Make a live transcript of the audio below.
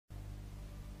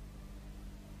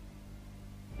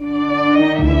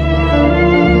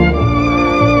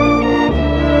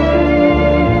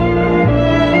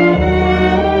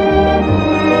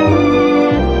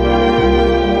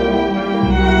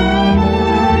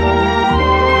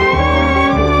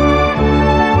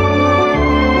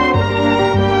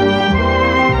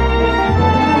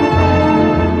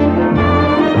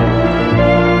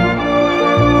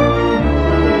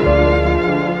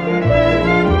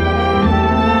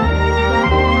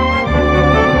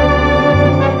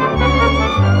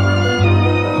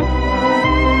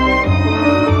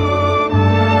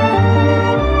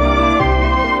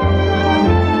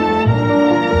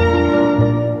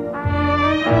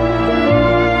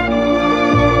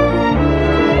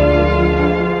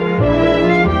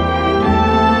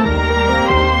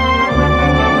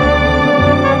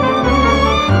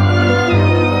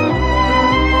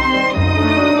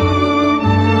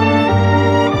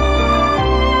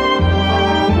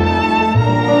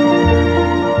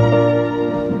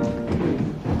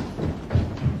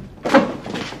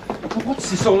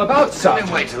this all about, sir? Let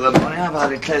me wait till the morning. I've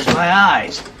hardly closed my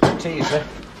eyes. Tea, sir.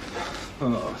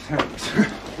 Oh, thanks.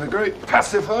 The great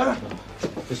pacifier.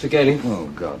 Mr. Gailey. Oh,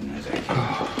 God knows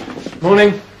it.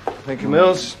 Morning. Thank you,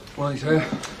 Mills. Morning, sir.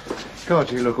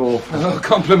 God, you look awful. Oh,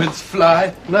 compliments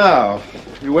fly. Now,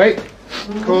 you wait.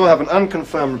 Corps have an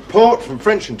unconfirmed report from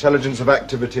French intelligence of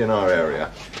activity in our area.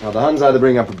 Now, the Huns either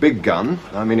bring up a big gun,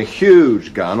 I mean a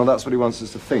huge gun, or that's what he wants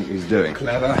us to think he's doing.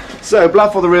 Clever. So,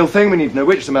 bluff or the real thing, we need to know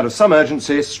which is a matter of some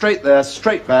urgency. Straight there,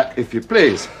 straight back, if you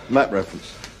please. Map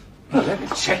reference. Well, let me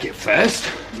check it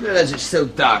first. You realise it's still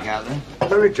dark out there?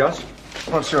 Very just.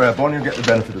 Once you're airborne, you'll get the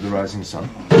benefit of the rising sun.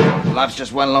 Life's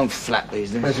just one long flat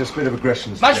these days. There's just a bit of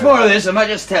aggression. Much more of this, I might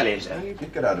just tell you, sir. You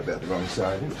did get out a bit the wrong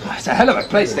side. It's a hell of a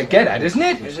place to get at, isn't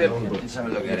it? Is it? Let's have a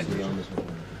look at it.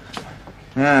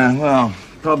 Ah, well,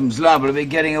 problem's liable to be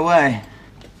getting away.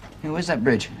 Hey, where's that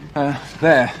bridge?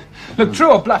 There. Look,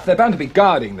 true or bluff, they're bound to be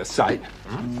guarding the site.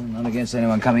 Not against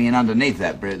anyone coming in underneath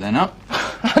that bridge, they're not.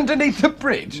 Underneath the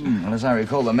bridge? Well, as I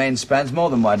recall, the main span's more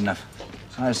than wide enough.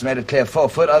 I estimate a clear 4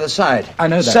 foot either side. I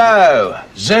know that. So,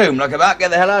 zoom, look about,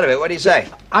 get the hell out of it. What do you say?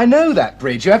 I know that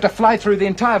bridge. You have to fly through the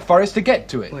entire forest to get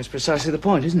to it. Well, it's precisely the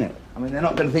point, isn't it? I mean, they're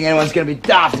not going to think anyone's going to be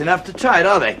daft enough to try it,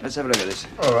 are they? Let's have a look at this.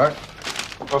 All right.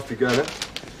 Off you go then.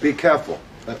 Be careful.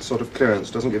 That sort of clearance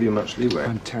doesn't give you much leeway.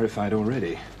 I'm terrified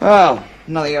already. Well,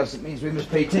 nothing else that means we must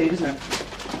PT, isn't it?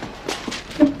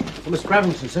 Well, Mr.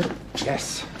 Craventon, sir.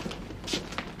 Yes.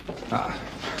 Ah.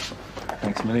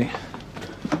 Thanks, Millie.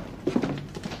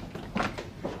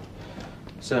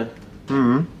 Sir.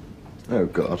 Oh,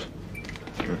 God.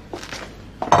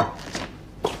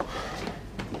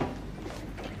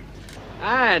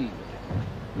 And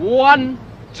 1,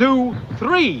 2,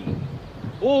 3.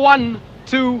 1,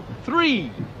 2, 3.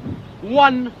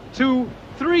 1, 2,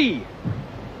 3.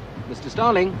 Mr.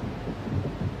 Starling.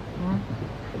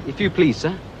 If you please,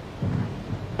 sir.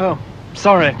 Oh,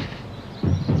 sorry.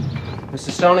 Mr.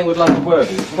 Starling would like a word.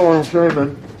 Oh,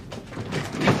 Sherman.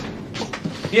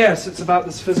 Yes, it's about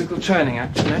this physical training,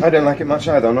 actually. I don't like it much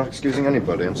either. I'm not excusing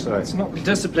anybody. I'm sorry. It's not the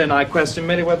discipline I question,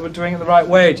 merely whether we're doing it the right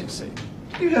way, do you see?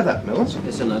 Did you hear that, Mills?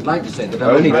 Listen, I'd like to say that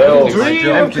Oh, I'm only... Mills.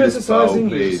 Free Empty of this bowl, criticising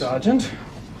you, please. Sergeant.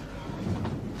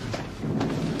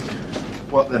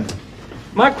 What then?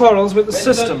 My quarrel's with the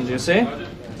system, do you see?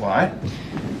 Why?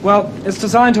 Well, it's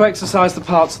designed to exercise the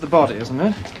parts of the body, isn't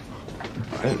it?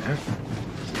 I don't know.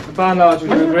 By and large,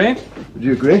 would you agree? Would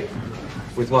you agree?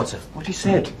 With what, sir? What he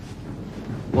said.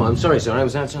 Well, I'm sorry, sir, I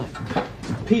was outside.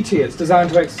 PT, it's designed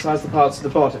to exercise the parts of the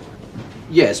body.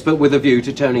 Yes, but with a view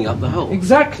to toning up the whole.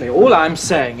 Exactly. All I'm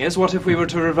saying is, what if we were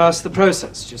to reverse the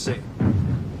process, do you see?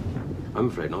 I'm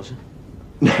afraid not, sir.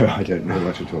 No, I don't know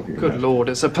what you're talking about. Good Lord,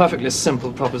 it's a perfectly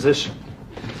simple proposition.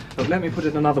 Look, let me put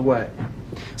it another way.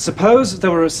 Suppose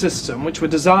there were a system which were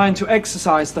designed to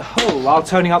exercise the whole while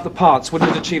toning up the parts.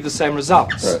 Wouldn't it achieve the same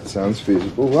results? That sounds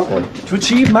feasible. What one? To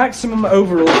achieve maximum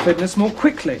overall fitness more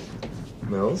quickly.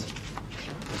 Mills?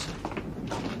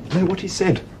 No, what he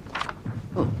said.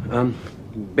 Oh,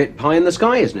 bit pie in the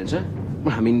sky, isn't it, sir?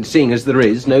 Well, I mean, seeing as there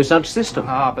is no such system.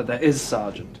 Ah, but there is,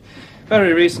 Sergeant.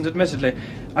 Very recent, admittedly.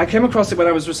 I came across it when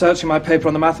I was researching my paper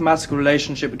on the mathematical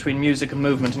relationship between music and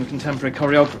movement in contemporary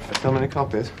choreography. How many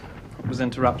copies? It was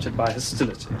interrupted by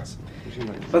hostilities.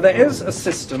 But there is a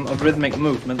system of rhythmic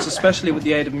movements, especially with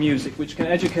the aid of music, which can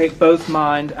educate both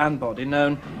mind and body,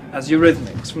 known as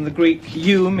eurythmics, from the Greek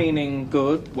eu meaning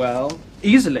good, well,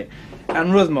 easily,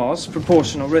 and rhythmos,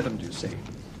 proportional rhythm, do you see?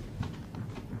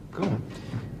 Go on.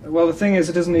 Well, the thing is,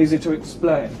 it isn't easy to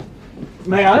explain.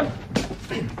 May I?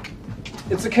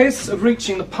 It's a case of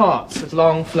reaching the parts with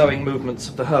long flowing movements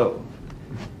of the whole.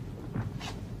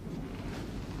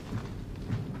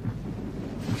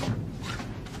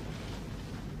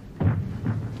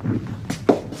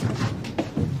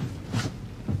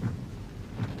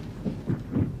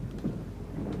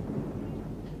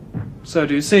 So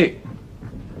do you see?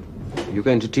 You're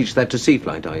going to teach that to sea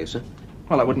flight, are you, sir?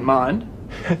 Well, I wouldn't mind.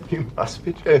 You must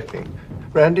be joking.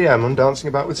 Randy Ammon dancing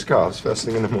about with scarves first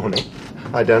thing in the morning.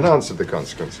 I don't answer the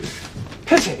consequences.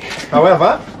 Pity.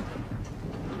 However,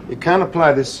 you can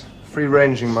apply this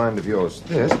free-ranging mind of yours.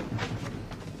 This,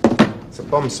 it's a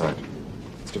bomb sight.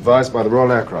 It's devised by the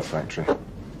Royal Aircraft Factory.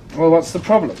 Well, what's the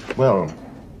problem? Well,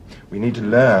 we need to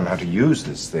learn how to use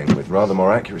this thing with rather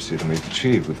more accuracy than we've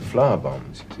achieved with the flower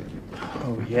bombs, you see.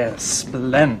 Oh, yes,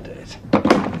 splendid.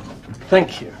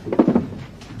 Thank you.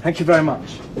 Thank you very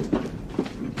much.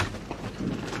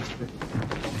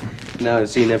 Now I've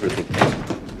seen everything.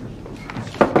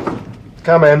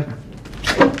 Come in.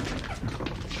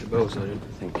 The bowl, Sergeant.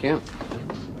 Thank you.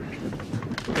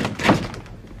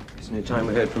 Isn't it time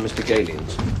we heard from Mr.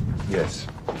 Galians? Yes,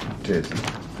 it is.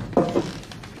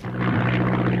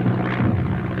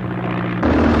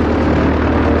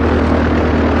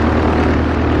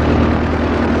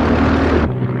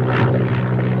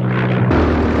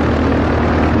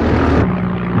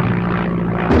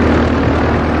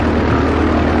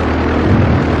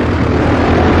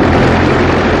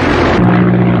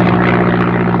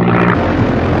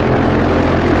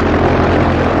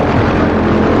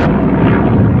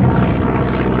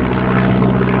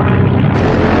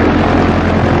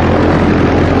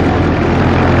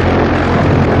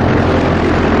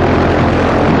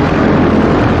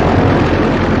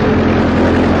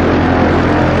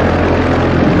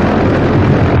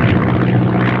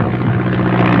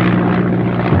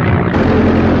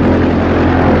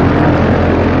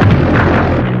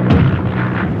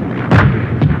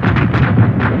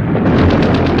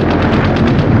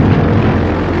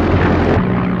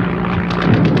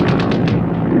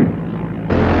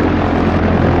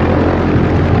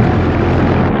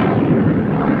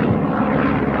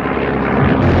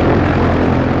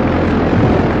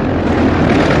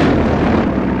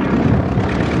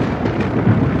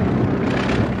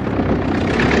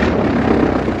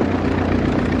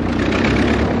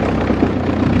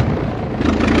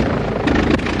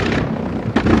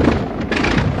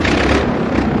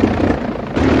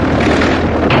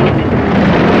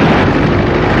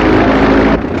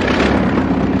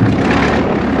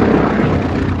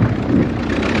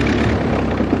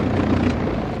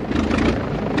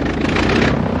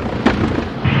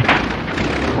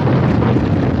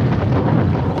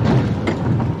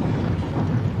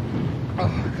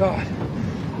 God.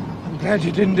 I'm glad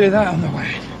you didn't do that on the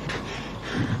way.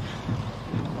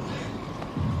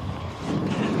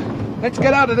 Let's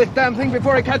get out of this damn thing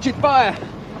before it catches fire.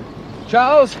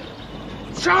 Charles?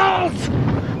 Charles!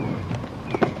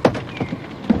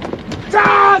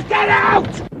 Charles, get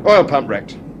out! Oil pump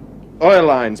wrecked. Oil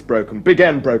lines broken. Big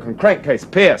end broken. Crankcase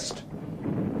pierced.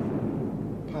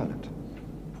 Pilot.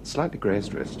 Slightly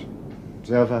grazed wrist.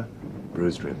 Observer.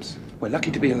 Bruised ribs. We're lucky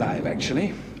to be alive,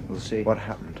 actually. We'll see. What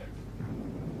happened?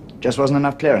 Just wasn't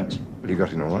enough clearance. Well, you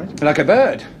got in all right? Like a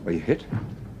bird. Were you hit?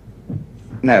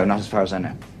 No, not as far as I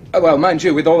know. Oh, well, mind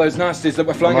you, with all those nasties that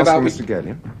were flying I'm about... asking Mr.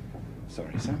 Galion.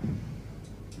 Sorry, sir.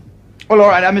 Well, all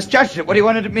right, I misjudged it. What do you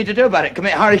wanted me to do about it?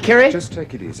 Commit harikiri? Just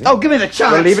take it easy. Oh, give me the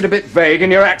chance. Well, leave it a bit vague in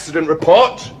your accident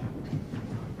report.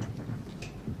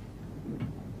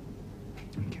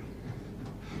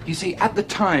 You see, at the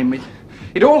time,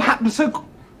 it all happened so...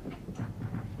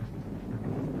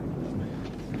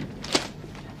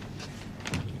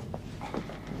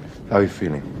 How are you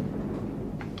feeling?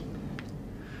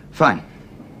 Fine.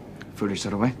 Foolish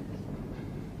sort of way.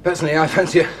 Personally, I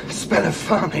fancy a spell of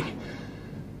farming.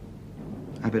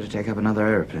 I better take up another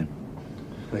aeroplane.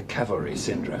 The cavalry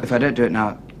syndrome. If I don't do it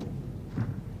now,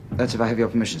 that's if I have your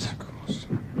permission, sir. Of course.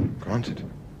 Granted.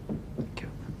 Thank you.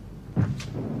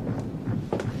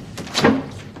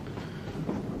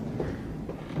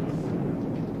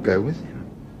 Go with him.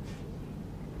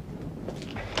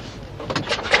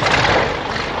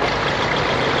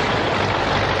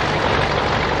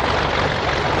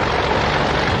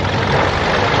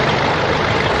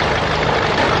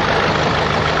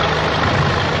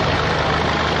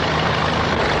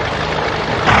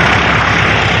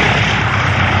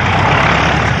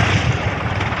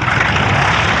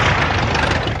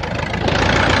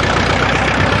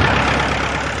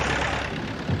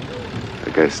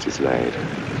 The ghost is laid.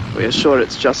 We're sure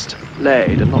it's just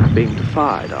laid and not being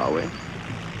defied, are we?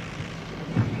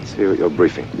 Let's hear what you're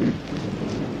briefing.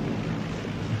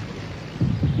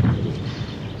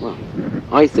 Well,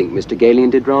 I think Mr. Galion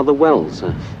did rather well,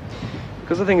 sir.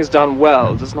 Because the thing is done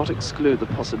well does not exclude the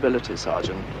possibility,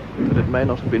 Sergeant, that it may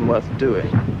not have been worth doing.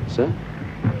 Sir?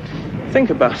 Think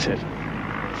about it.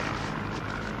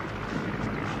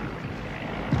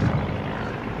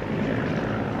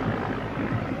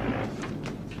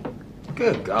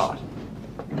 Good God.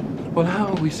 Well, how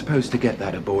are we supposed to get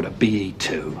that aboard a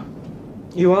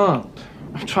BE-2? You aren't.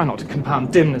 Try not to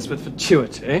compound dimness with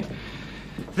fatuity.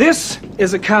 This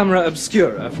is a camera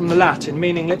obscura, from the Latin,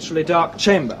 meaning literally dark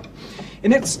chamber.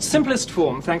 In its simplest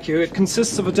form, thank you, it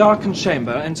consists of a darkened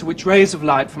chamber into which rays of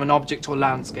light from an object or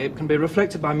landscape can be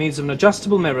reflected by means of an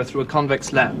adjustable mirror through a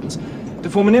convex lens to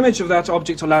form an image of that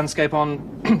object or landscape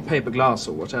on paper glass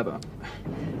or whatever.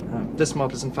 This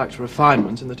model is in fact a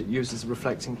refinement in that it uses a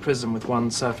reflecting prism with one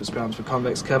surface ground for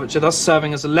convex curvature, thus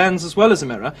serving as a lens as well as a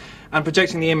mirror, and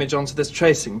projecting the image onto this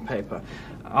tracing paper.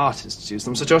 Artists use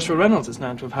them. Sir Joshua Reynolds is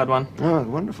known to have had one. Oh,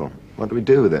 wonderful. What do we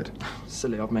do with it?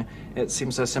 Silly of me. It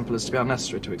seems so simple as to be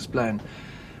unnecessary to explain.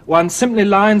 One simply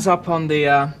lines up on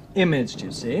the image, do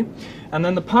you see? And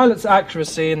then the pilot's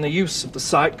accuracy in the use of the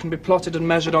sight can be plotted and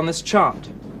measured on this chart.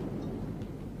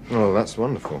 Oh, that's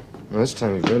wonderful. Well, this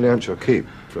time you've really earned your keep,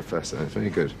 Professor. Very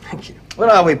good. Thank you. What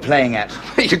are we playing at?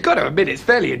 You've got to admit it's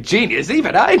fairly ingenious,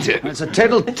 even I do. It's a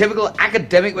typical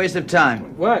academic waste of time.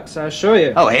 It works, I assure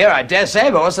you. Oh, here, I dare say,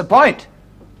 but what's the point?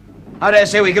 I dare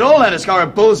say we could all learn to score a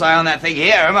bullseye on that thing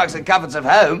here amongst the comforts of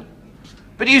home.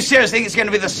 But do you seriously think it's going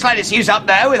to be the slightest use up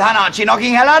there with Hanachi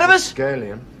knocking hell out of us?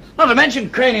 Galion. Not to mention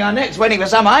craning our necks waiting for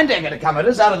some Eindecker to come at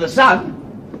us out of the sun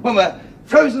when we're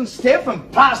frozen stiff and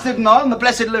plastered and all and the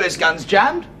blessed Lewis gun's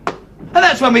jammed. And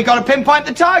that's when we've got to pinpoint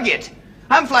the target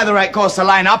and fly the right course to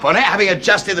line up on it, having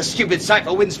adjusted the stupid sight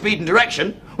for wind speed and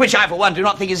direction, which I, for one, do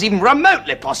not think is even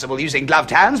remotely possible using gloved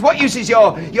hands. What use is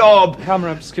your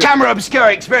Camera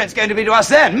obscura experience going to be to us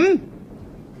then,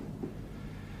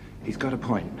 He's got a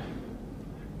point.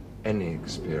 Any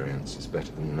experience is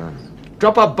better than none.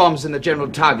 Drop our bombs in the general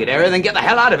target area, then get the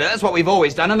hell out of it. That's what we've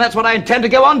always done, and that's what I intend to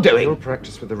go on doing. You'll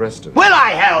practice with the rest of us. Will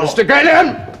I, hell? Mr.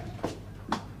 Galion!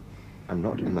 I'm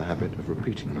not in the habit of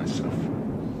repeating myself.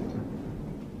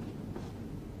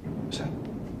 Sir?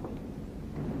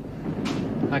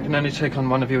 I can only take on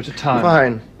one of you at a time.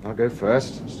 Fine. I'll go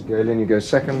first. Mr. Galion, you go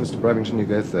second. Mr. Brabington, you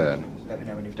go third. Let me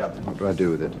know when you've done. What do I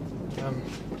do with it?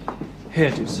 Here,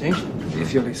 do you see?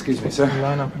 If you'll excuse me, sir.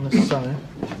 Line up on this side.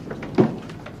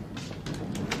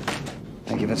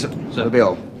 Thank you, Vincent. That'll be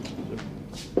all.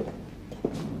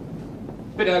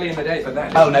 Bit early in the day for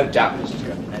that. Oh, no doubt, Mrs.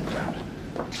 Griffin, no doubt.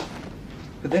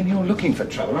 But then you're looking for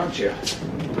trouble, aren't you?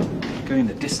 going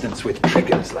the distance with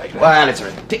triggers like that. Well, it's a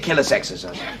ridiculous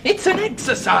exercise. It's an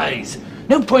exercise.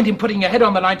 No point in putting your head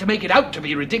on the line to make it out to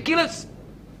be ridiculous.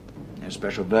 No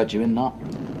special virtue in that.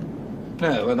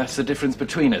 No, well, that's the difference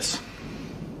between us.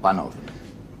 One of them.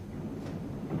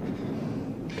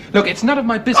 Look, it's none of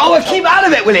my business. Oh, well, keep out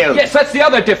of it, will you? Yes, that's the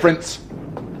other difference.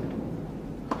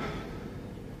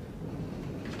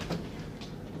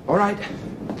 All right.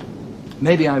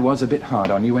 Maybe I was a bit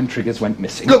hard on you when triggers went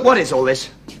missing. Look, what is all this?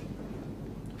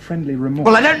 Friendly remorse.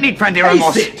 Well, I don't need friendly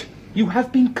remorse. Face it! You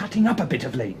have been cutting up a bit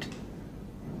of late.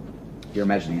 You're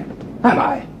imagining it. Am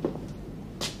I?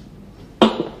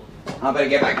 I better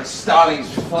get back to Starling's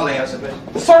folly, I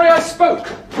suppose. Sorry I spoke.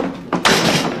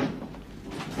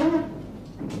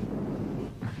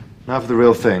 Now for the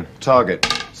real thing. Target.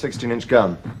 16-inch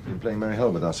gun. Been playing merry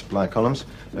hell with our supply columns.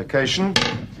 Location.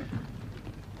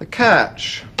 The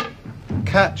catch. The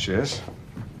catch is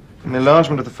an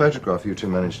enlargement of the photograph you two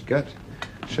managed to get.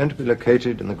 Shown to be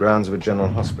located in the grounds of a general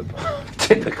hospital.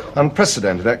 Typical.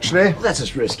 Unprecedented, actually. Well, that's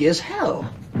as risky as hell.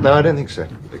 No, I don't think so.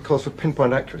 It calls for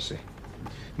pinpoint accuracy.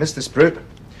 Miss this brute,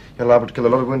 you're liable to kill a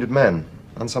lot of wounded men.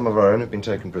 And some of our own have been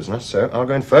taken prisoners, so I'll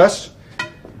go in first.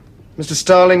 Mr.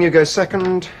 Starling, you go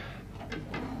second.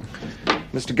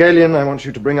 Mr. Galion, I want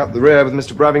you to bring up the rear with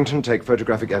Mr. Bravington, take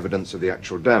photographic evidence of the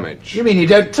actual damage. You mean you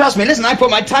don't trust me? Listen, I put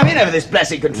my time in over this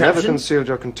blessed Never contraption. concealed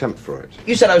your contempt for it.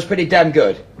 You said I was pretty damn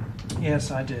good.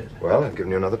 Yes, I did. Well, I've given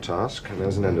you another task, and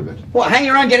there's an end of it. What, hanging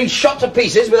around getting shot to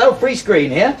pieces without free screen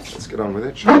here? Let's get on with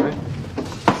it, shall we?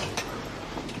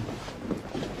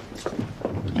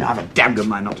 I have a damn good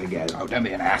mind not to go. Oh, don't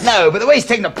be an ass. No, but the way he's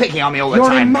taking a picking on me all the You're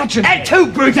time. imagining And it.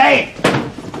 too, Brute!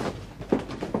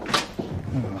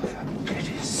 Oh, for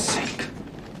pity's sake.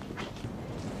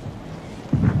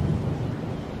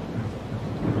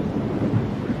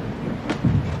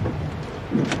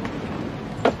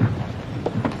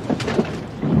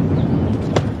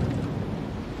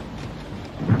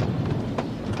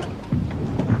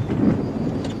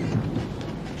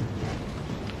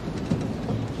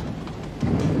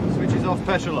 Switches off,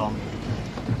 petrol on.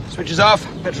 Switches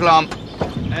off, petrol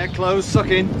on. Air closed, suck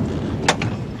in.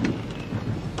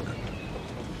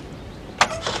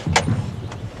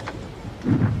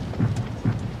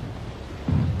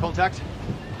 Contact.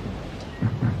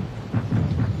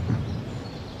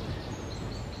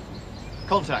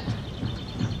 Contact.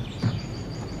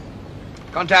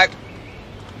 Contact.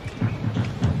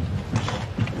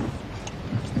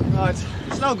 No,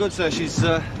 it's no good, sir.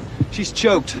 She's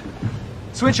choked.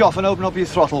 Switch off and open up your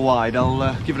throttle wide.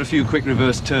 I'll give it a few quick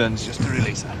reverse turns just to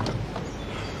release her.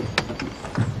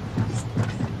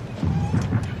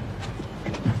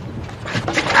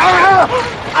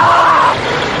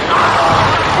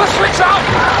 Switch off!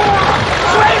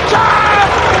 Switch off!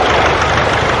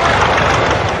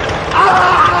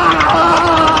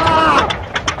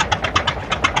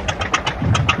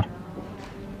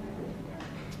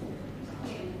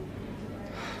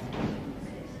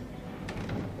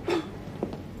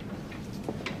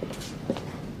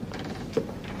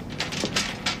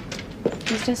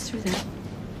 He's just through there.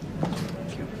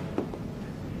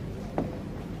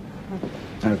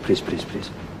 Oh, please, please, please.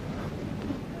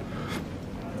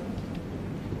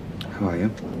 How are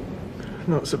you?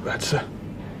 Not so bad, sir.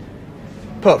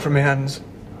 Apart from my hands,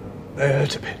 they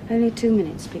hurt a bit. Only 2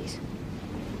 minutes, please.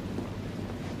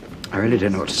 I really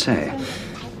don't know what to say.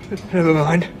 Never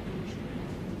mind.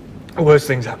 Worse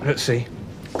things happen at sea.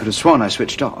 Could have sworn I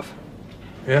switched off.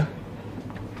 Yeah?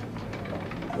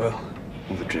 Well,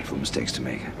 All the dreadful mistakes to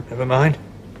make. never mind.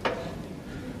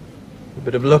 A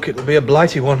bit of luck, it'll be a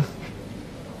blighty one.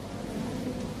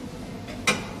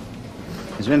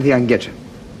 Is there anything I can get you?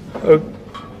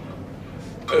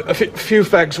 A few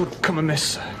fags would come amiss,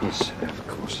 sir. Yes, of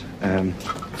course.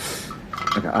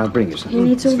 Okay, I'll bring you He something.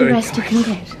 needs all the very rest he can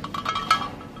get.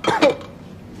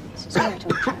 Yes, it's all right,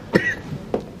 old chap.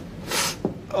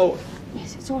 Oh,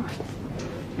 Yes, it's all right.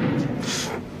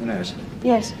 Who knows?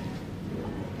 Yes.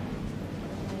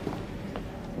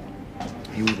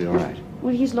 He will be all right.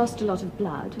 Well, he's lost a lot of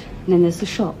blood, and then there's the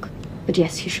shock. But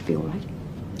yes, he should be all right.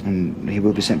 And he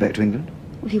will be sent back to England?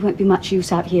 Well, he won't be much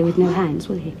use out here with no hands,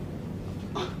 will he?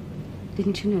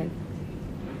 Didn't you know?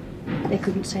 They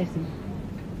couldn't save them.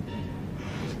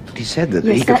 But he said that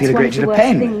Yes, he could that's feel a one great of the deal of worst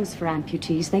pain. things for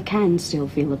amputees. They can still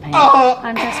feel the pain. Oh!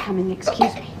 I'm just coming.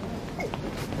 Excuse me.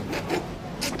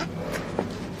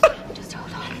 Just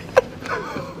hold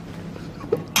on.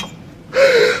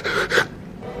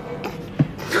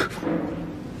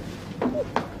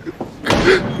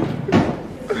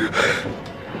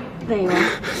 There you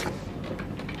are.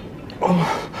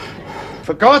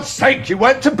 For God's sake, you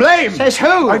weren't to blame! Says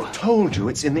who? I've told you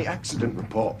it's in the accident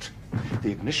report.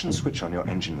 The ignition switch on your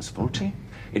engine was faulty.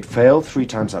 It failed 3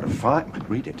 times out of 5.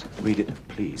 Read it. Read it,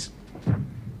 please.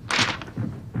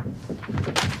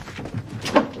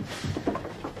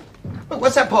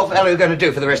 What's that poor fellow going to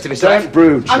do for the rest of his Don't life?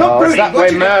 brood, Charles. I'm not brooding. That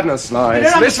way madness lies.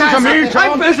 Listen to me,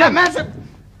 Charles.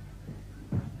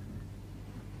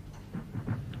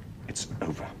 It's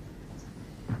over.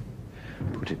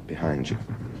 Put it behind you.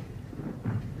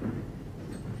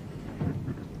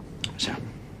 So.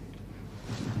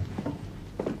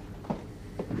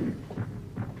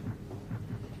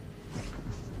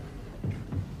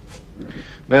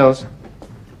 Mills.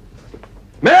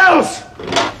 Mills!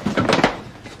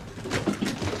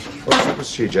 What's the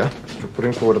procedure for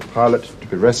putting forward a pilot to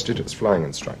be rested as flying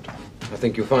instructor? I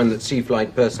think you'll find that sea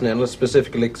flight personnel are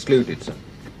specifically excluded, sir.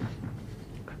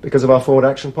 Because of our forward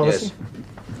action policy? Yes.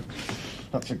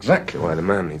 That's exactly why the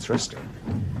man needs resting.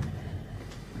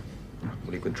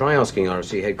 Well, you could try asking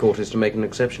RSC headquarters to make an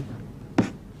exception.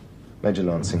 Major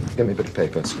Lansing, get me a bit of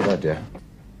paper. It's a good idea.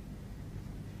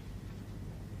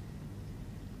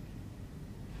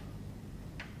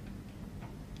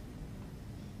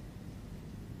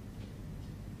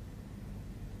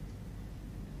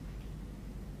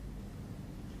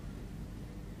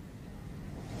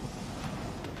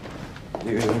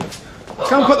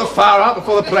 Come put the fire out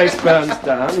before the place burns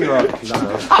down. You're a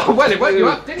clown. Oh, well, it woke you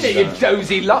up, didn't it, you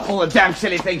dozy lot? All the damn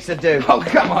silly things to do. Oh,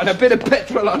 come on, a bit of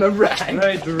petrol on a rag.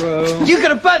 Hey, Jerome. You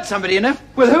could have burnt somebody, you know.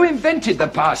 Well, who invented the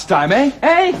pastime, eh?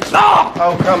 Eh? Oh!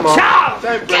 Oh, come on. Charles!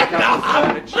 Don't break up the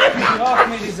furniture. You asked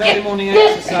me this early morning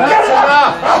exercise. That's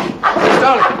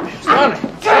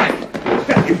enough! Darling!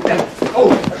 Oh,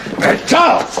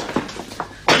 Charles!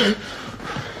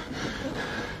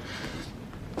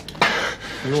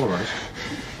 Are you all right?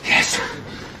 Yes.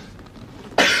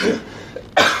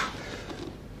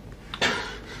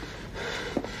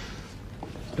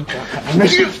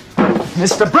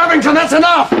 Mr. Brevington, that's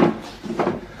enough!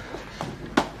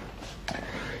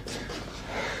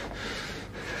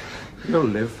 You'll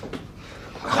live.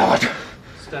 God.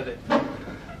 Steady.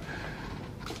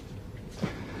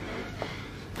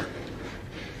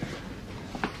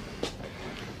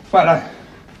 Well,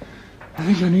 I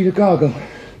think I need a gargle.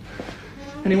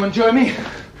 Anyone join me?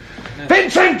 No.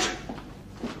 Vincent!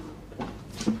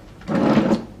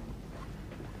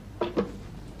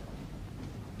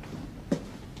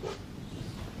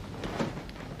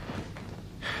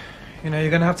 You know, you're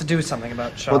going to have to do something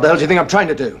about Charles. What the hell do you think I'm trying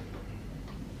to do?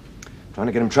 Trying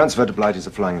to get him transferred to Blight as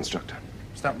a flying instructor.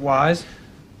 Is that wise?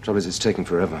 Trouble is, it's taking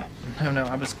forever. No,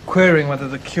 I was querying whether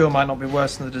the cure might not be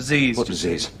worse than the disease. What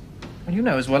disease? Well, you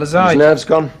know as well as I His do. nerves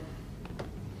gone?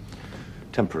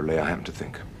 Temporarily, I happen to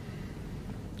think.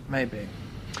 Maybe.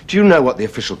 Do you know what the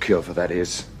official cure for that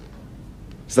is?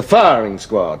 It's the firing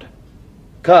squad.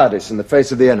 Cowardice in the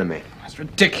face of the enemy. That's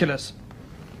ridiculous.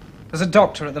 There's a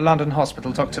doctor at the London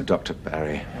hospital, Dr.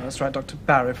 Barry. Oh, that's right, Dr.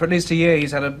 Barry. For at least a year,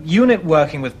 he's had a unit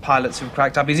working with pilots who've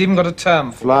cracked up. He's even got a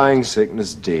term for it. Flying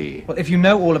sickness D. Well, if you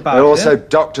know all about There are it... also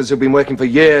doctors who've been working for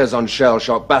years on shell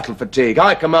shock, battle fatigue.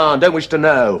 I command, don't wish to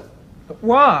know. But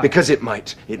why? Because it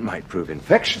might prove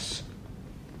infectious.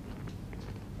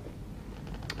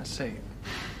 I see.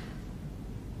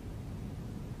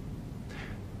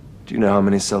 Do you know how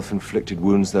many self-inflicted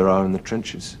wounds there are in the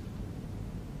trenches?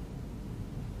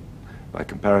 By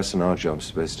comparison, our job's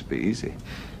supposed to be easy.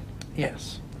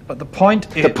 Yes. But the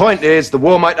point is... The point is, the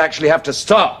war might actually have to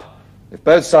stop if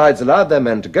both sides allowed their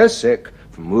men to go sick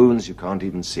from wounds you can't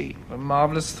even see. A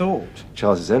marvellous thought.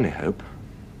 Charles's only hope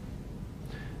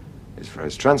is for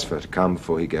his transfer to come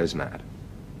before he goes mad.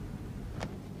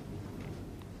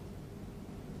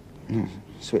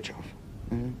 Switch off.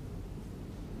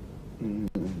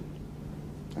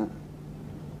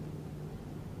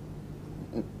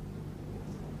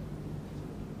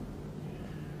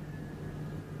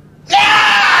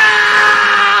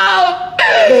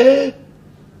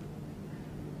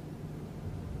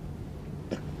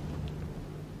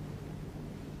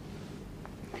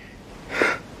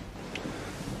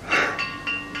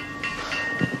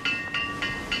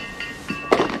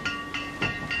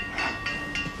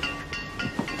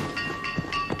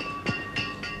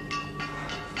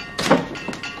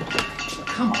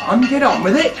 Come on, get on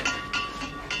with it.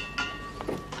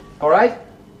 All right?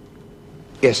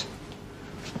 Yes.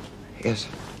 Yes.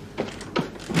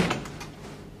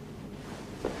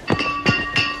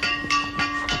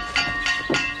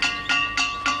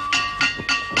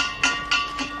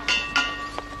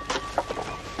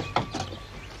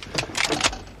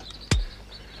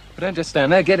 But don't just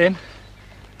stand there, get in.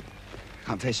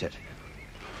 Can't face it.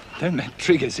 Don't let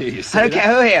Triggers hear you say I don't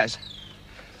care who hears.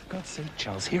 For God's sake,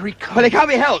 Charles, here he comes. But it can't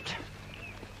be helped.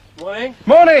 Morning.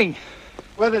 Morning!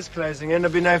 Weather's closing in.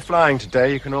 There'll be no flying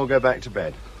today. You can all go back to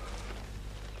bed.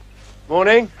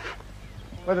 Morning.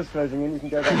 Weather's closing in. You can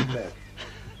go back to bed.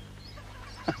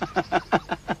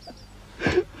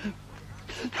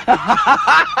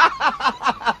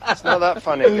 It's not that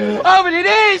funny, girl. Oh, but it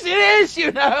is,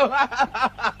 you know.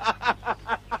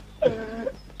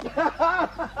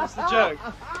 What's the joke?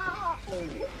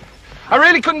 I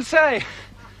really couldn't say.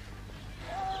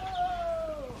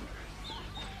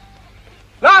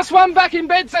 Last one back in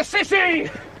bed's a sissy!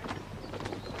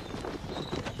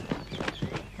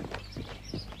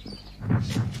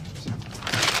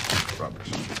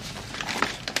 Rubbish.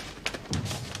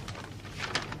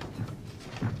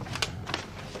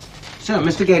 So,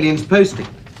 Mr. Galien's posting.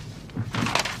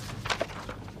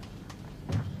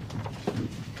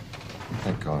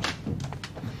 Thank God.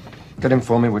 Get him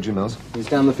for me, would you, Mills? He's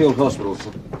down the field hospital,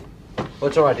 sir. Oh,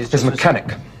 it's all right. His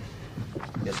mechanic.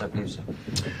 Yes, I believe so.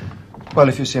 Well,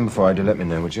 if you see him before I do, let me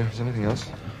know, would you? Is there anything else?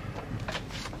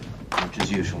 Much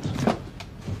as usual.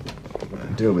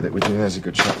 Deal with it, would you? There's a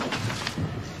good shot.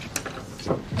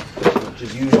 Much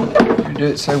as usual. You do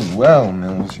it so well,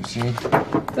 Mills, you see.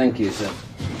 Thank you, sir.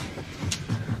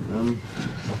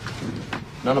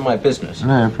 None of my business.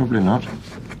 No, probably not.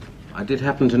 I did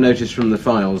happen to notice from the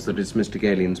files that it's Mr.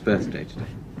 Galien's birthday today.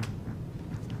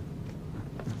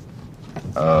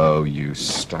 Oh, you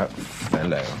stout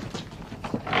fellow.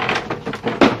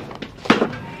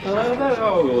 Hello there.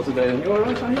 Oh, you're today. You all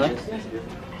right, are you? Yes.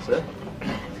 Sir?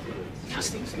 How's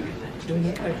things doing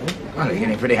it? Well, you're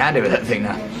getting pretty handy with that thing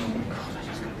now.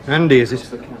 Andy, is it?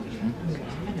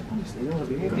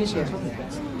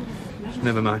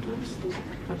 Never mind.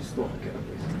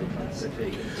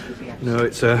 No,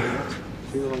 it's a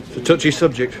touchy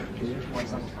subject.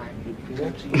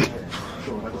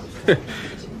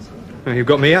 Well, you've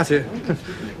got me at it.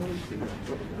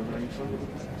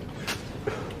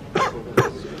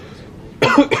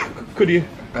 Could you?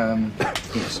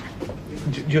 Yes.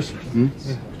 Just. Yeah.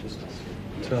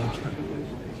 So,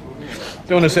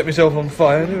 don't want to set myself on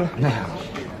fire, do I? No.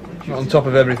 Not on top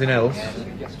of everything else.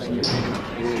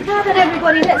 Now then,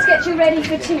 everybody, let's get you ready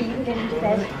for tea and get into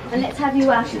bed. And let's have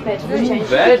you out of bed for a change.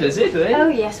 Bed, is it, eh? Oh,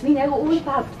 yes, we know all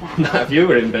about that. Now, if you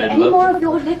were in bed, Any love. more of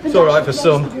your lip and It's all right for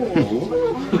some.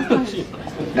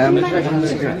 No.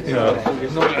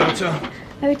 Not out.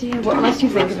 Oh dear, what must you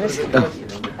think of us?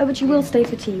 Oh, but you will stay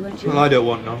for tea, won't you? Well, I don't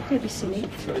want none. Don't be silly.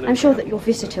 I'm sure that your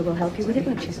visitor will help you with it,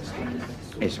 won't you?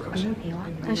 Yes, of course. Here you are.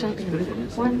 I shan't be long.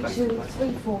 1, 2,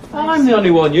 3, 4, 5. I'm the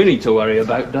only one you need to worry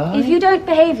about, darling. If you don't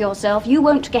behave yourself, you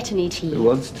won't get any tea. Who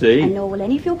wants tea? And nor will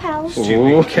any of your pals.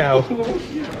 Stupid cow.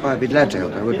 Oh, I'd be glad to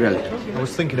help, I would really. I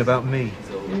was thinking about me,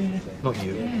 not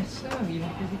you.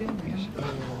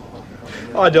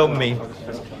 I don't mean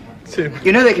to.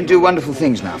 You know they can do wonderful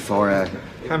things now for,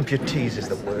 Amputees is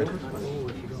the word.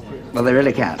 well, they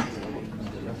really can.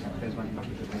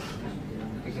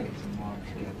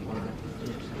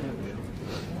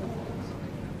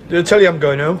 Did I tell you I'm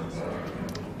going home?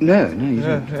 No, you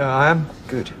didn't. Yeah, I am.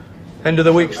 Good. End of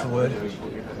the week's the word.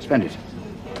 Splendid.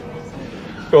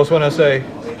 Of course, when I say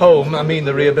home, I mean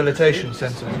the rehabilitation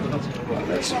centre.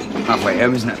 That's halfway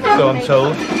home, isn't it? So I'm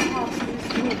told.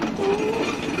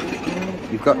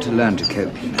 You've got to learn to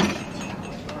cope, you know.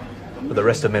 For the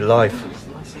rest of my life.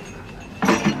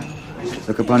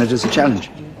 Look upon it as a challenge.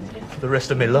 For the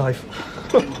rest of my life.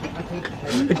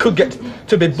 It could get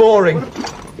to be boring.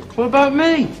 What about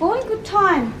me? Oh, in good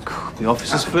time. The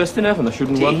officer's first in heaven, I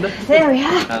shouldn't wonder. There we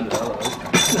are. And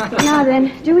Now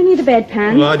then, do we need a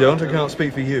bedpan? Well, I don't. I can't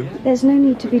speak for you. There's no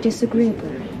need to be disagreeable.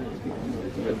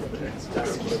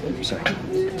 Sorry.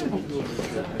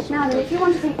 Now then, if you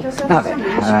want to think yourself Now a then,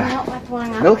 sandwich, you can help by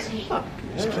pouring out milk? tea.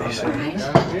 Yes, please. All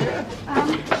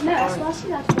right. No, as well as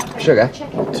that. Sugar?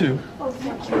 Check it. 2. Oh,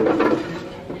 thank you.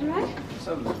 All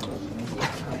right.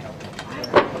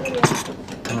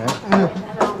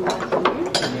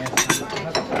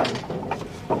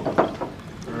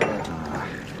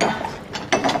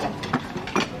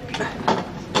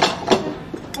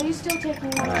 Are you still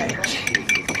taking one?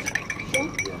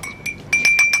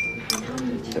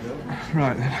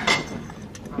 Right then.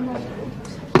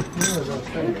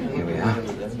 Here we are.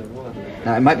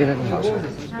 Now, it might be a little hot.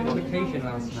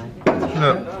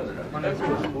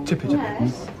 No. Tip it up.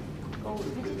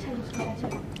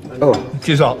 Oh, It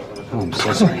is hot. oh, I'm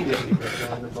so sorry.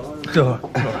 Oh, all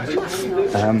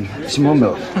right. Some more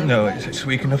milk. No, it's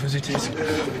weak enough as it is.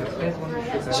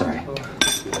 Sorry.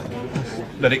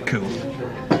 Let it cool.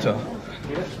 So.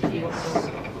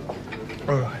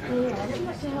 All right.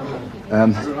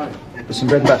 With some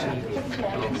bread and butter.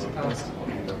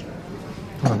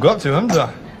 I've got to, haven't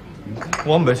I?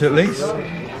 One bit at least.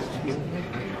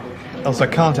 Else I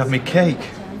can't have me cake.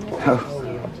 Oh.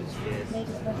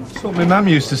 That's what my mum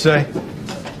used to say.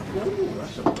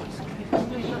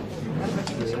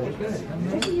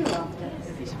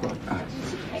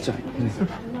 Sorry.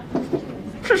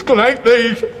 She's gonna eat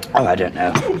these. Oh, I don't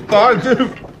know. I do.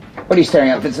 What are you staring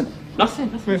at, Vincent?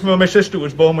 Nothing. Well, my sister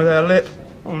was born with her lip.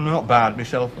 Oh, not bad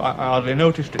myself. I hardly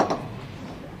noticed it.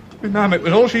 My mum, it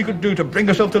was all she could do to bring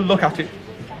herself to look at it.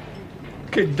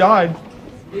 Kid died.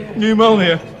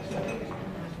 Pneumonia.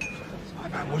 My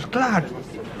mum was glad.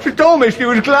 She told me she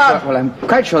was glad. Well, I'm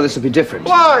quite sure this will be different.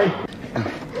 Why?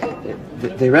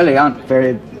 They really aren't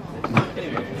very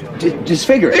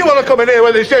disfiguring. You want to come in here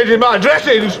when they're changing my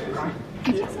dressings?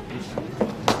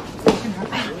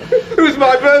 It was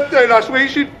my birthday last week.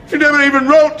 She never even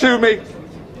wrote to me.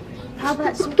 How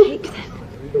about some cake then?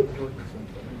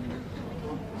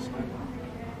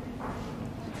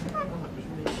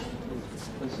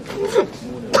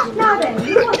 Now then,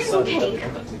 you want some cake?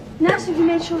 Nurse, have you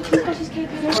made sure he's got his cake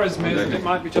already? Or it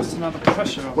might be just another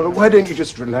pressure. Well, why don't you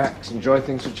just relax, enjoy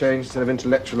things for change instead of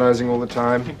intellectualizing all the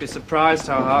time? You'd be surprised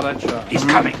how hard I try. He's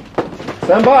coming.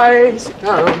 Stand by. Sit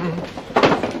down.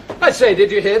 I say,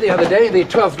 did you hear the other day the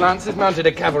 12th Lancers mounted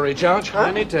a cavalry charge?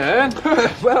 Any turn?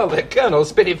 Well, the colonel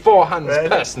spitted 4 Huns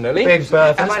personally. Big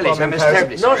Bertha. Am I late? I'm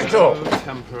terribly Not sorry. at all.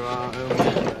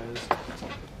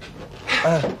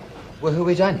 Well, who are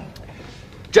we dining?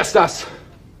 Just us.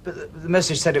 But the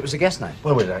message said it was a guest night.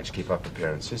 Well, we'd like to keep up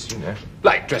appearances, you know.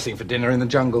 Like dressing for dinner in the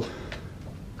jungle.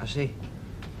 I see.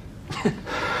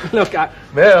 Look,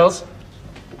 Mills.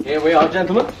 Here we are,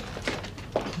 gentlemen.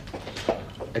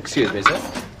 Excuse me, sir.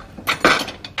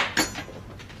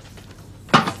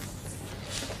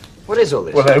 What is all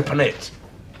this? Well, open it.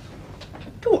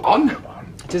 Go on.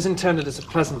 it is intended as a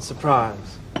pleasant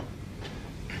surprise.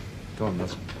 Go on,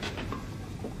 Mills.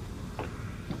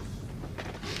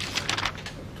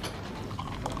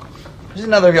 Is it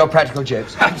another of your practical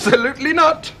jokes? Absolutely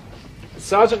not.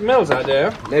 Sergeant Mills'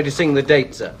 idea. Noticing the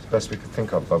date, sir. Best we could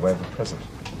think of by way of a present.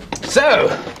 So,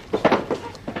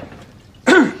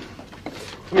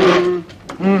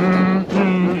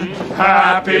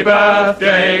 Happy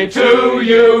birthday to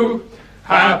you.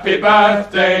 Happy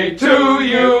birthday to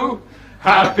you.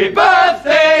 Happy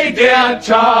birthday, dear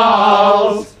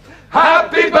Charles.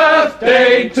 Happy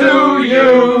birthday to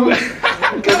you.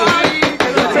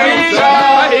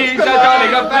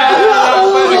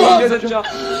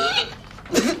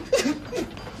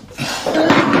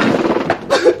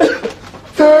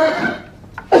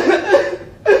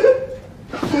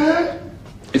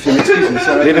 if you'll excuse me,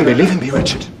 sir. Leave him be,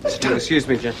 Richard. Sit down. Excuse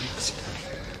me, gentlemen.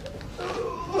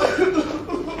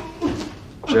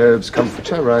 Job's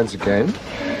comforter rides again.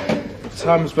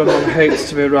 Times when one hates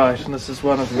to be right, and this is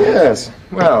one of them. Yes,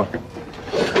 well.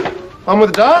 On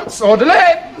with the dance, or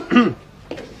delay!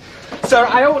 Sir,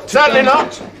 I ought to... Certainly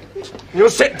not. You'll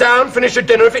sit down, finish your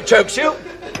dinner if it chokes you.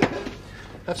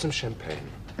 Have some champagne.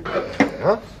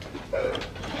 Huh?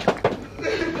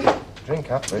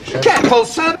 Drink up, Richard. Careful,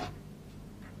 sir!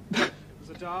 It was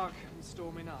a dark and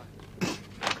stormy night.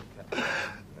 The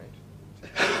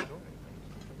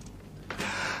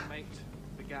mate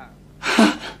began.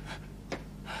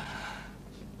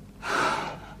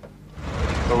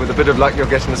 Well, with a bit of luck, you'll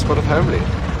get in a spot of home leave.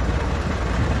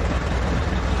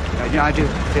 You know, I do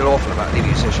feel awful about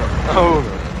leaving you so short. Oh,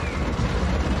 no.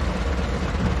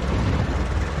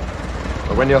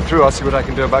 Well, when you're through, I'll see what I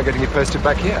can do about getting you posted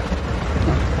back here.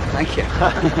 Thank you.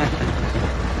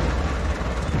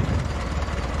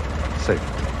 Safe.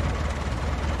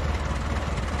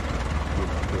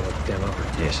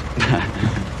 Yes.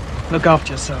 Look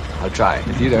after yourself. I'll try.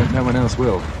 If you don't, no one else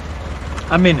will.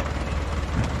 I mean it.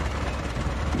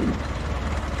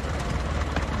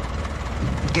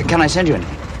 Can I send you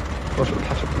anything? What, a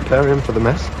patapularium for the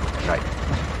mess? Right.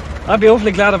 I'd be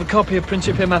awfully glad of a copy of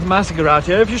Principia Mathematica out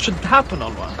here if you should happen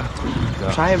on one.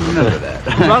 Try and remember that.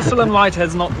 Russell and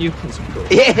Whitehead's not Newton's, of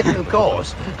course. Yes, of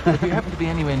course. If you happen to be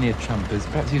anywhere near Trumpers,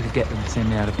 perhaps you could get them to send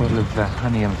me out a bottle of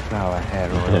honey and flower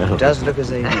hair oil. It does look as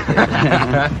they need it.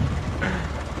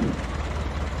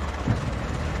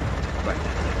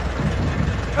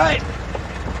 Right.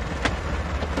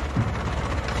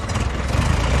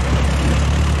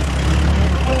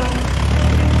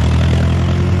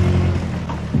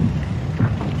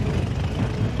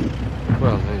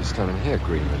 Well, now you're standing here,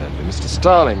 Green with envy. Mr.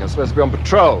 Starling, I'm supposed to be on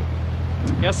patrol.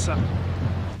 Yes, sir.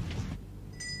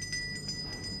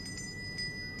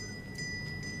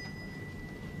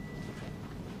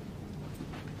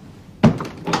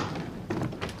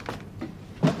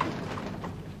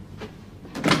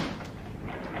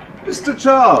 Mr.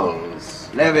 Charles.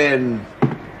 Levin.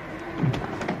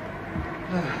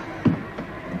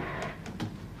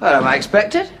 Well, am I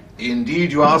expected?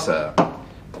 Indeed you are, sir.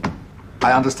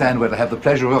 I understand we're to have the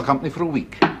pleasure of your company for a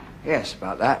week. Yes,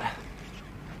 about that.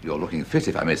 You're looking fit,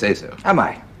 if I may say so. Am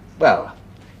I? Well,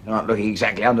 you're not looking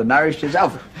exactly undernourished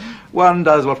yourself. One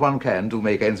does what one can to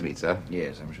make ends meet, sir.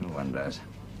 Yes, I'm sure one does.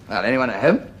 Well, anyone at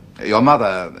home? Your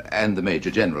mother and the Major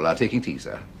General are taking tea,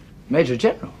 sir. Major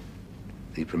General?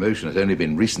 The promotion has only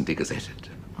been recently gazetted.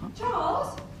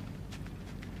 Charles?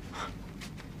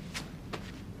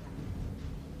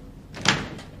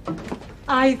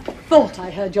 I thought I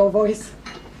heard your voice.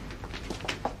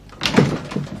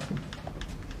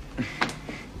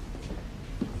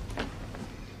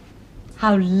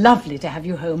 How lovely to have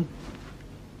you home.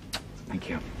 Thank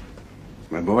you.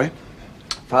 My boy?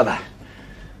 Father.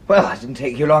 Well, it didn't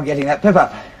take you long getting that pip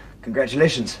up.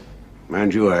 Congratulations.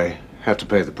 Mind you, I had to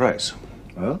pay the price.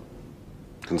 Well?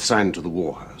 Consigned to the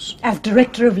Warhouse. As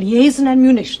Director of Liaison and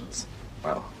Munitions.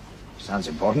 Well, sounds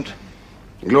important.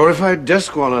 Glorified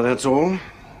desk honor, that's all.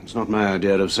 It's not my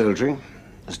idea of soldiering.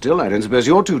 Still, I don't suppose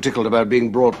you're too tickled about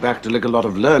being brought back to lick a lot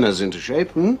of learners into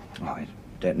shape, hmm? Oh, I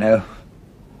don't know.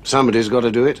 Somebody's got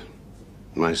to do it.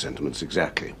 My sentiments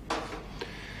exactly.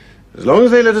 As long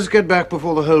as they let us get back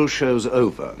before the whole show's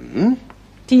over, hmm?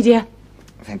 Tea, dear.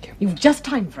 Thank you. You've just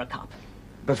time for a cup.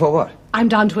 Before what? I'm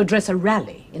down to address a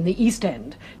rally in the East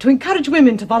End to encourage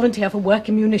women to volunteer for work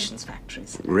in munitions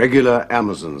factories. Regular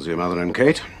Amazons, your mother and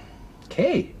Kate.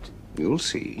 Kate? You'll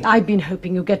see. I've been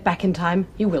hoping you'll get back in time.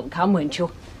 You will come, won't you?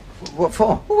 What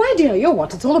for? Why, dear, you're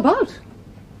what it's all about.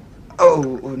 Oh,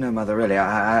 no, Mother, really.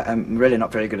 I'm really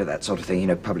not very good at that sort of thing, you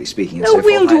know, public speaking and No, so forth.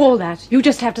 we'll do all that. You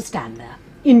just have to stand there,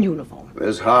 in uniform.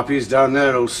 There's harpies down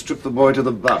there who'll strip the boy to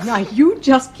the buff. Now, you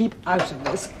just keep out of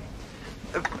this.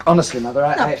 Honestly, Mother,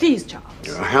 Now, please,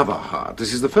 Charles. Have a heart.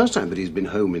 This is the first time that he's been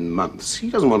home in months. He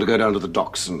doesn't want to go down to the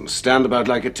docks and stand about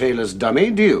like a tailor's dummy,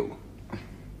 do you?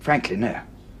 Frankly, no.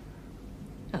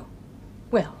 Oh,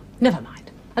 well, never mind.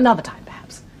 Another time,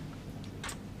 perhaps.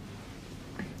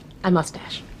 I must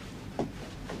dash.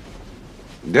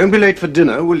 Don't be late for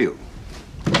dinner, will you?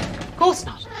 Of course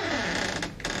not.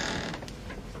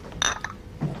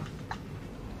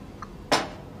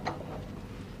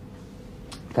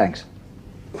 Thanks.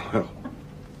 Well,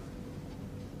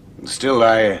 still,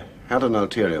 I had an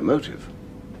ulterior motive.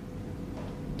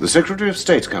 The Secretary of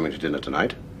State's coming to dinner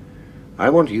tonight. I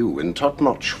want you, in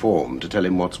top-notch form, to tell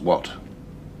him what's what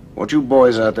you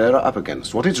boys out there are up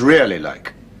against, what it's really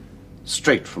like.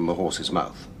 Straight from the horse's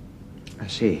mouth. I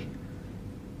see.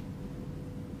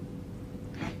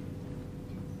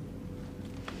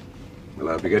 Well,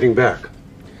 I'll be getting back.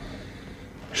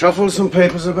 Shuffle some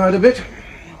papers about a bit.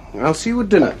 I'll see you at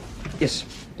dinner. Yes,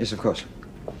 yes, of course.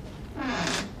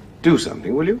 Do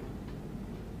something, will you?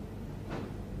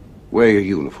 Wear your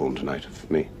uniform tonight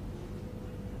for me.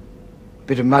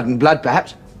 Bit of mud and blood,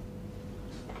 perhaps?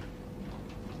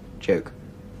 Joke.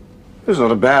 It's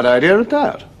not a bad idea at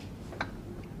that.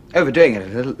 Overdoing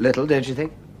it a little, don't you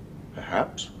think?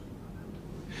 Perhaps.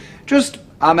 Just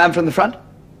our man from the front?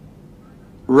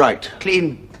 Right.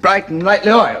 Clean, bright and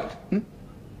lightly oiled.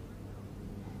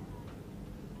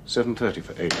 7:30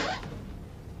 for 8.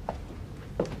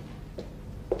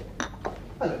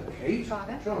 Hello, Kate.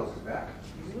 Father. Charles is back.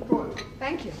 He's in the drawing room.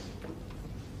 Thank you.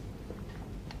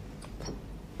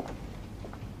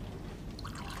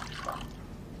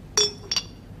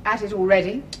 At it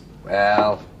already?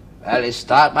 Well, early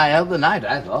start might help the night,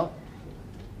 I thought.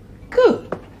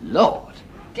 Good Lord.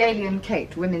 Gailey and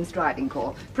Kate, Women's Driving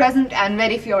Corps. Present and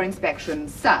ready for your inspection,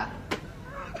 sir.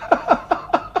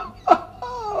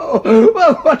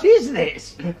 Well, what is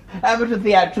this? Amateur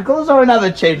theatricals or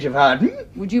another change of heart?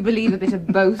 Would you believe a bit of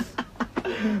both?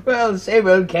 Well, same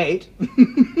old Kate.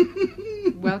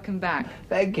 Welcome back.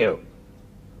 Thank you.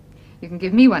 You can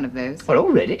give me one of those. Well,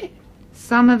 already?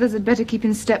 Some of us had better keep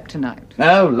in step tonight.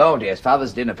 Oh, Lord, yes,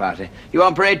 Father's dinner party. You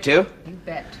on parade too? You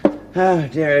bet. Oh,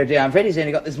 dear, I'm afraid he's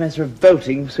only got this mess of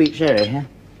revolting sweet sherry, huh?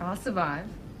 I'll survive.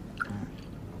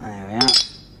 There we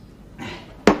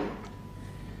are.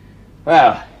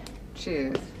 Well.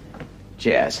 Cheers.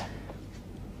 Cheers.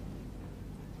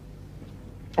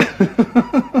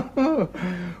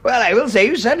 Well, I will say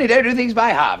you certainly don't do things by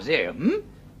halves, do you?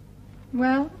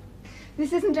 Well,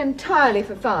 this isn't entirely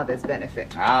for Father's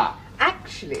benefit. Ah.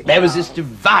 Actually, There was this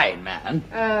divine man.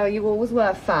 Oh, you always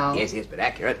were foul. Yes, but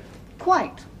accurate.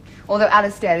 Quite. Although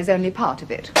Alistair is only part of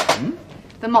it.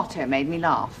 The motto made me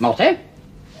laugh. Motto?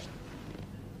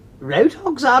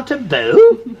 Roadhogs are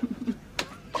taboo?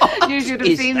 You should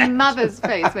have seen Mother's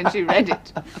face when she read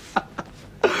it.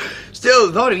 Still,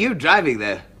 the thought of you driving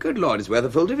there. Good Lord, it's worth a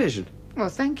full division. Well,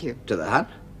 thank you. To the Hun?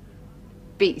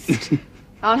 Beast.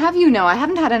 I'll have you know I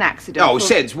haven't had an accident. Oh,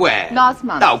 since where? Last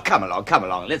month. Oh, come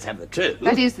along, let's have the truth.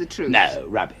 That is the truth. No,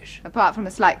 rubbish. Apart from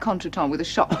a slight contretemps with a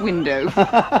shop window.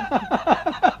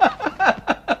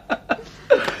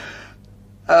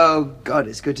 Oh, God,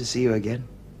 it's good to see you again.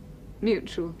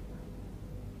 Mutual.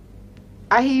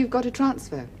 I hear you've got a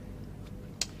transfer.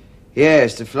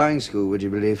 Yes, to flying school, would you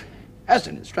believe? As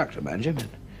an instructor, mind you.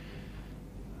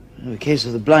 A case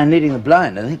of the blind leading the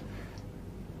blind, I think.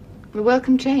 A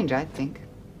welcome change, I think.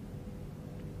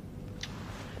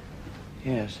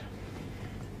 Yes.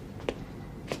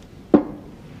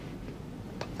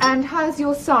 And how's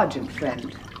your sergeant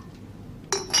friend?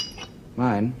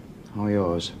 Mine or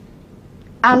yours?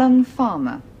 Alan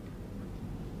Farmer.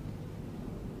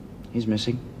 He's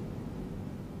missing.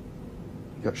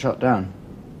 He got shot down.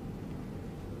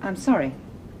 I'm sorry.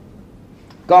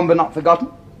 Gone but not forgotten.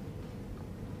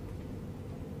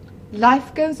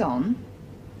 Life goes on.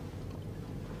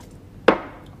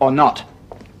 Or not.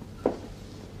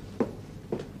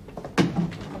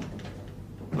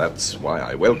 That's why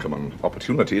I welcome an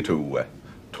opportunity to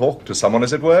talk to someone,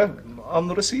 as it were, on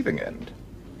the receiving end.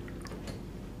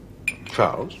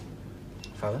 Charles?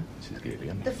 Father? Mrs.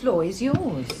 Gillian. The floor is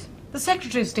yours. The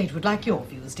Secretary of State would like your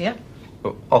views, dear.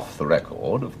 Oh, off the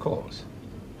record, of course.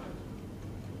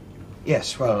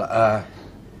 Yes, well,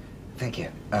 thank you.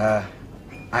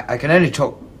 I can only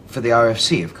talk for the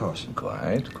RFC, of course.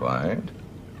 Quite.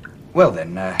 Well,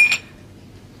 then,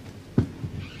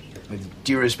 with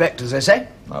due respect, as I say.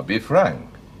 Now, be frank.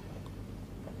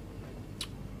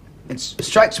 It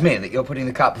strikes me that you're putting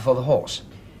the cart before the horse.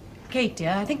 Kate,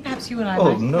 dear, I think perhaps you and I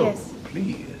Oh, might... no, Yes.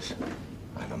 please.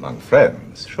 I'm among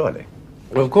friends, surely.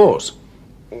 Of course.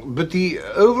 But the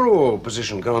overall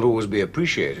position can't always be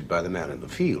appreciated by the man in the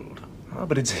field. Ah,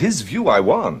 but it's his view I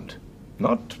want,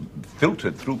 not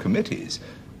filtered through committees.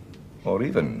 Or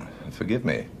even, forgive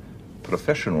me,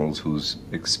 professionals whose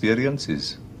experience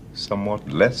is somewhat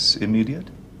less immediate.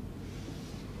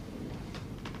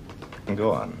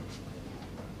 Go on.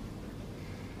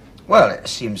 Well, it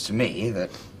seems to me that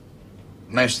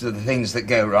most of the things that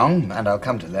go wrong, and I'll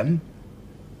come to them,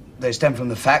 they stem from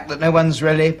the fact that no one's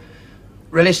really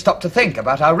stopped to think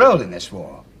about our role in this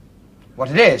war. What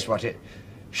it is, what it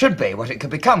should be, what it could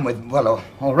become with, well,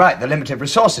 all right, the limited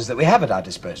resources that we have at our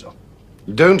disposal.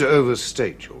 Don't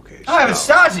overstate your case. I haven't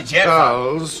started yet.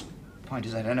 Charles. Point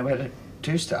is, I don't know where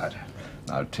to start.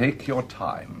 Now, take your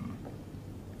time.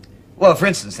 Well, for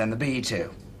instance, then, the BE-2.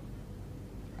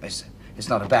 It's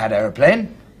not a bad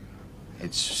aeroplane.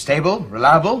 It's stable,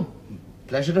 reliable,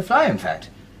 pleasure to fly, in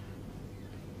fact.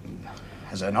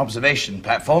 As an observation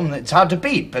platform, it's hard to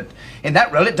beat, but in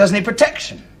that role, it does need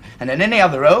protection. And in any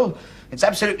other role, it's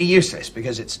absolutely useless,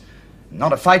 because it's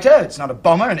not a fighter, it's not a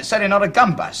bomber, and it's certainly not a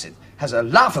gun bus. It has a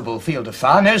laughable field of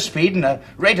fire, no speed, and a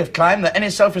rate of climb that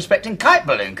any self-respecting kite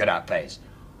balloon could outpace.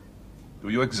 Do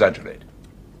you exaggerate?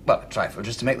 Well, a trifle,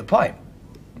 just to make the point.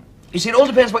 You see, it all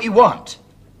depends what you want.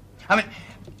 I mean,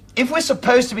 if we're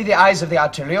supposed to be the eyes of the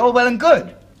artillery, all well and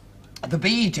good. The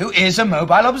BE-2 is a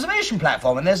mobile observation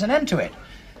platform, and there's an end to it.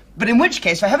 But in which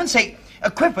case, for heaven's sake,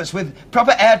 equip us with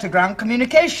proper air-to-ground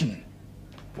communication.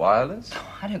 Wireless?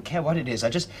 Oh, I don't care what it is. I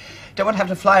just don't want to have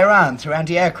to fly around through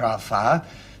anti-aircraft fire,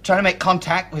 trying to make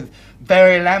contact with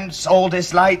Berry lamps,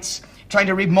 Aldis lights, trying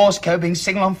to read Morse code being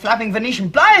signaled on flapping Venetian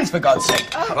blinds, for God's sake.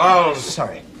 Oh,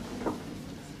 sorry.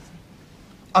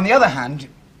 On the other hand,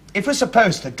 if we're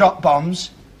supposed to drop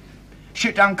bombs,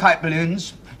 shoot down kite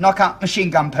balloons, knock out machine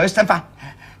gun posts, then for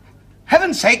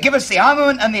heaven's sake, give us the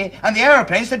armament and the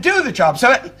aeroplanes to do the job,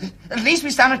 so at least we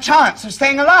stand a chance of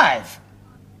staying alive.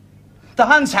 The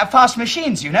Huns have fast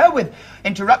machines, you know, with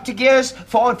interrupter gears,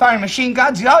 forward-firing machine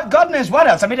guns, God knows what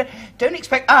else. I mean, don't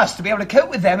expect us to be able to cope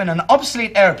with them in an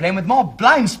obsolete aeroplane with more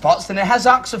blind spots than it has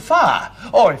arcs of fire.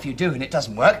 Or if you do and it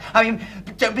doesn't work, I mean,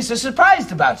 don't be so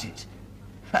surprised about it.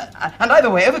 And either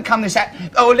way, overcome this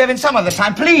Levin, some other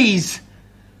time, please.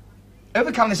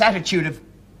 Overcome this attitude of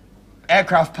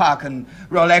aircraft park and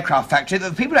Royal Aircraft Factory that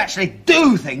the people who actually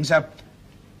do things are,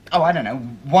 I don't know,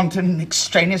 wanton,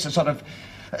 extraneous, a sort of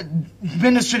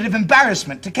administrative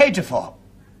embarrassment to cater for.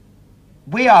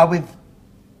 We are, with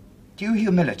due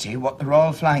humility, what the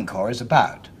Royal Flying Corps is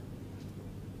about.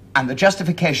 And the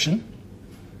justification,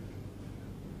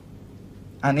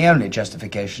 and the only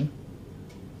justification,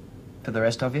 for the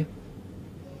rest of you?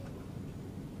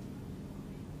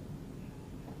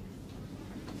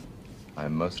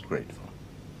 I'm most grateful.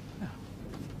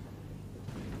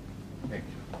 Thank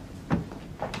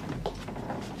you.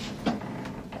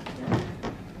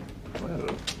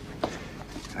 Well,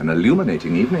 an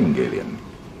illuminating evening, Gillian.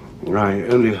 I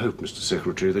only hope, Mr.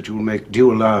 Secretary, that you will make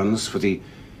due allowance for the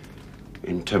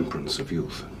intemperance of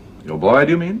youth. Your boy,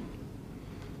 do you mean?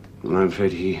 And I'm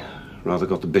afraid he rather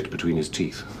got the bit between his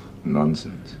teeth.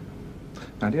 Nonsense.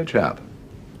 My dear chap,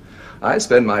 I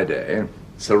spend my day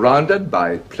surrounded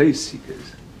by place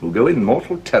seekers who go in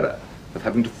mortal terror of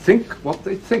having to think what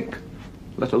they think,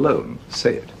 let alone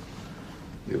say it.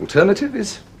 The alternative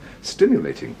is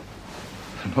stimulating,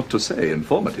 not to say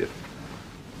informative.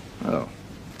 Oh,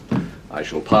 I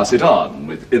shall pass it on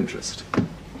with interest.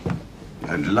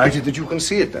 I'm delighted that you can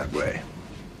see it that way.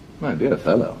 My dear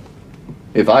fellow,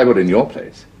 if I were in your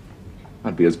place,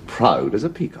 I'd be as proud as a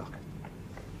peacock.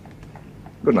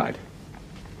 Good night.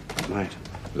 Good night.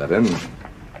 Levin.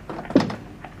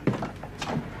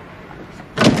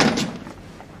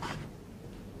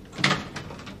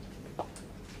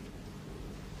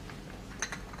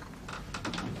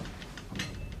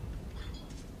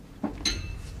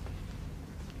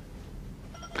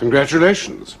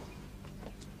 Congratulations.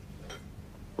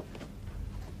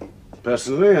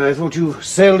 Personally, I thought you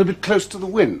sailed a bit close to the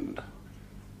wind.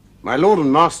 My lord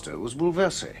and master was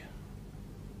Bouleversé.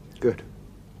 Good.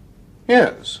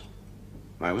 Yes.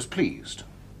 I was pleased.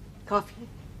 Coffee?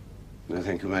 No,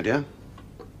 thank you, my dear.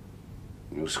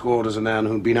 You scored as a man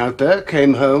who'd been out there,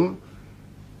 came home,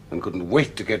 and couldn't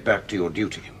wait to get back to your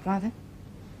duty. Father?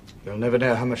 You'll never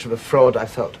know how much of a fraud I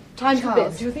felt. Time for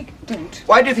Charles, bed, do you think? Don't.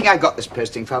 Why do you think I got this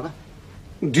posting, Father?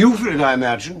 Due for it, I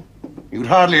imagine. You'd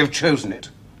hardly have chosen it.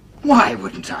 Why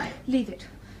wouldn't I? Leave it.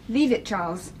 Leave it,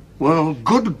 Charles. Well,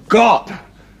 good God!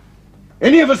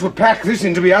 Any of us would pack this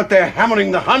in to be out there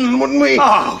hammering the Hun, wouldn't we?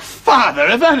 Oh, Father,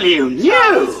 if only you knew!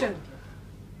 Charles, don't.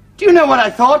 Do you know what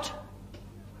I thought?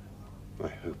 I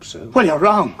hope so. Well, you're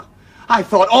wrong.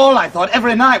 All I thought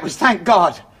every night was, thank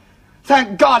God.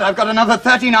 Thank God I've got another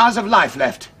 13 hours of life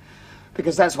left.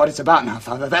 Because that's what it's about now,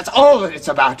 Father. That's all that it's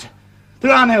about.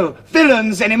 There are no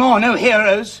villains anymore, no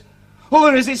heroes. All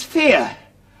there is fear,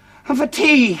 and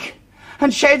fatigue,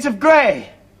 and shades of grey.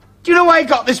 Do you know why I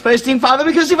got this posting, Father?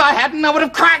 Because if I hadn't, I would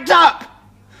have cracked up.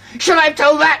 Should I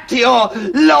tell that to your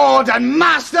lord and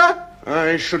master?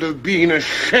 I should have been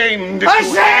ashamed if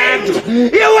Ashamed?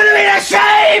 You would have been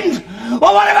ashamed!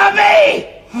 Well, what about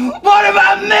me? What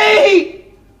about me?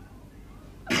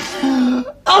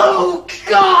 Oh,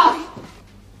 God!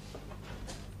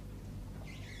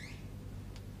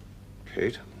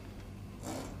 Kate?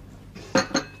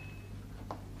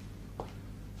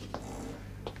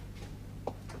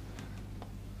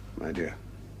 My dear.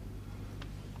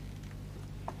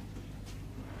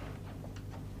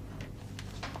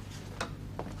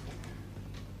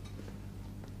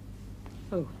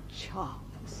 Oh,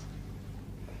 Charles.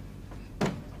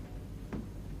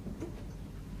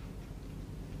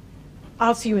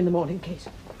 I'll see you in the morning, Kate.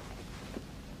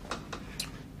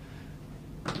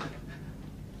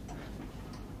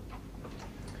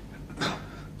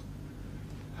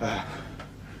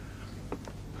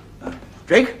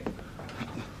 Drink?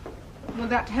 Will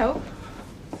that help?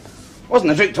 Wasn't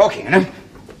the drink talking, you know?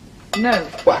 No.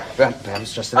 Well,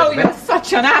 perhaps just a little Oh, bit. you're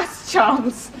such an ass,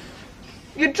 Charles.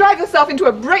 You drive yourself into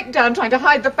a breakdown trying to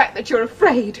hide the fact that you're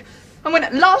afraid. And when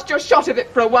at last you're shot of it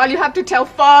for a while, you have to tell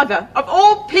Father, of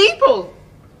all people.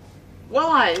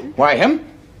 Why? Why him?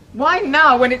 Why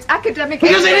now, when it's academic...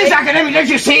 Because it anyway? is academic, don't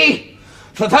you see?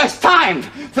 For the first time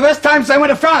since I went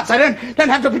to France, I don't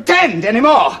have to pretend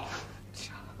anymore.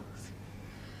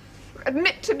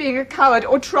 Admit to being a coward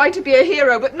or try to be a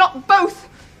hero, but not both.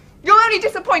 You'll only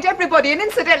disappoint everybody and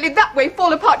incidentally that way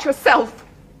fall apart yourself.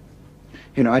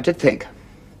 You know, I did think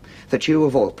that you,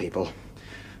 of all people,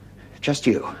 just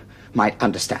you, might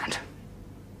understand.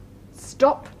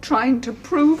 Stop trying to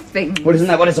prove things. Well, isn't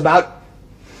that what it's about?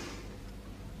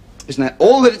 Isn't that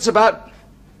all that it's about?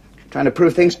 Trying to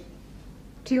prove things?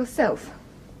 To yourself,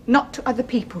 not to other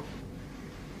people.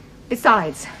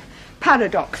 Besides,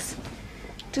 paradox.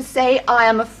 To say I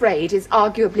am afraid is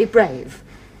arguably brave.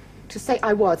 To say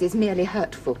I was is merely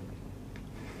hurtful.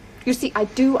 You see, I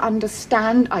do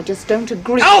understand, I just don't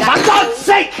agree. Oh, for God's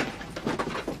sake!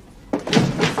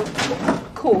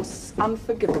 Of course,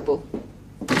 unforgivable.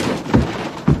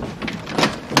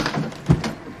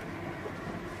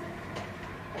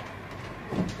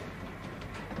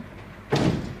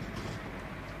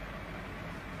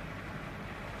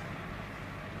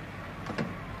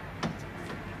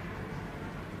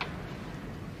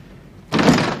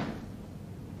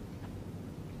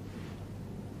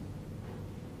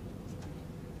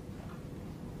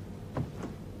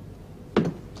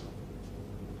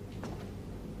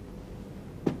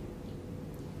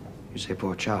 You say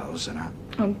poor Charles, and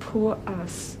And poor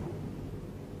us.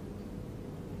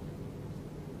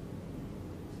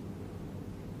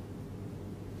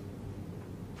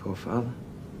 poor father.